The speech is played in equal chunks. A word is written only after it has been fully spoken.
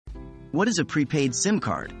What is a prepaid SIM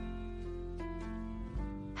card?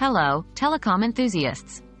 Hello, telecom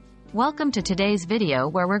enthusiasts. Welcome to today's video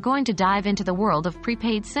where we're going to dive into the world of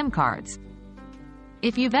prepaid SIM cards.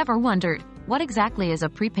 If you've ever wondered, what exactly is a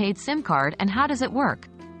prepaid SIM card and how does it work?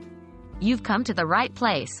 You've come to the right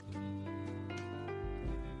place.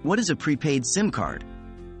 What is a prepaid SIM card?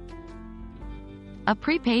 A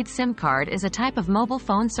prepaid SIM card is a type of mobile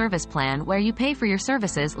phone service plan where you pay for your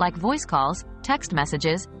services like voice calls, text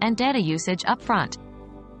messages, and data usage upfront.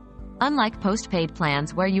 Unlike postpaid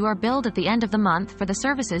plans where you are billed at the end of the month for the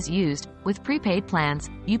services used, with prepaid plans,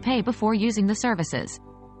 you pay before using the services.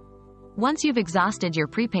 Once you've exhausted your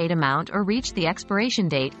prepaid amount or reached the expiration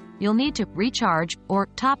date, you'll need to recharge or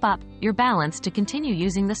top up your balance to continue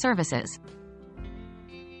using the services.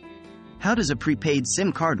 How does a prepaid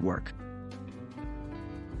SIM card work?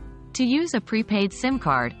 To use a prepaid SIM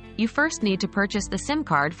card, you first need to purchase the SIM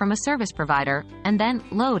card from a service provider, and then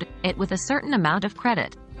load it with a certain amount of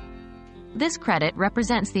credit. This credit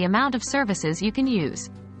represents the amount of services you can use.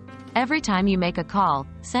 Every time you make a call,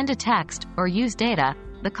 send a text, or use data,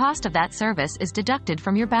 the cost of that service is deducted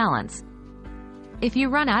from your balance. If you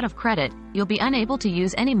run out of credit, you'll be unable to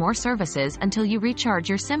use any more services until you recharge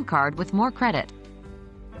your SIM card with more credit.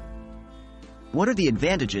 What are the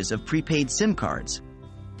advantages of prepaid SIM cards?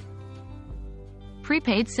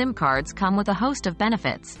 Prepaid SIM cards come with a host of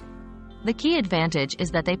benefits. The key advantage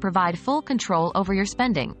is that they provide full control over your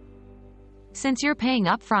spending. Since you're paying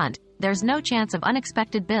upfront, there's no chance of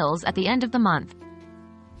unexpected bills at the end of the month.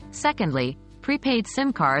 Secondly, prepaid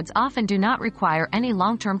SIM cards often do not require any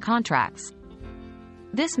long-term contracts.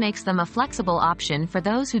 This makes them a flexible option for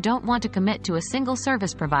those who don't want to commit to a single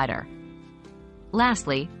service provider.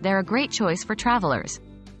 Lastly, they're a great choice for travelers.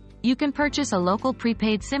 You can purchase a local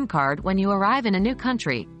prepaid SIM card when you arrive in a new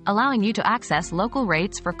country, allowing you to access local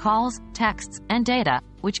rates for calls, texts, and data,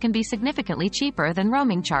 which can be significantly cheaper than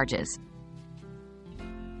roaming charges.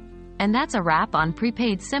 And that's a wrap on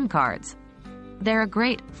prepaid SIM cards. They're a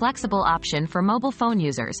great, flexible option for mobile phone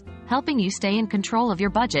users, helping you stay in control of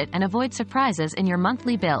your budget and avoid surprises in your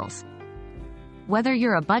monthly bills. Whether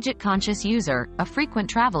you're a budget-conscious user, a frequent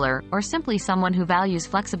traveler, or simply someone who values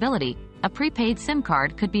flexibility, a prepaid SIM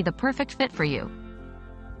card could be the perfect fit for you.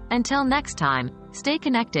 Until next time, stay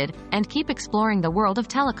connected and keep exploring the world of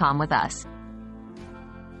telecom with us.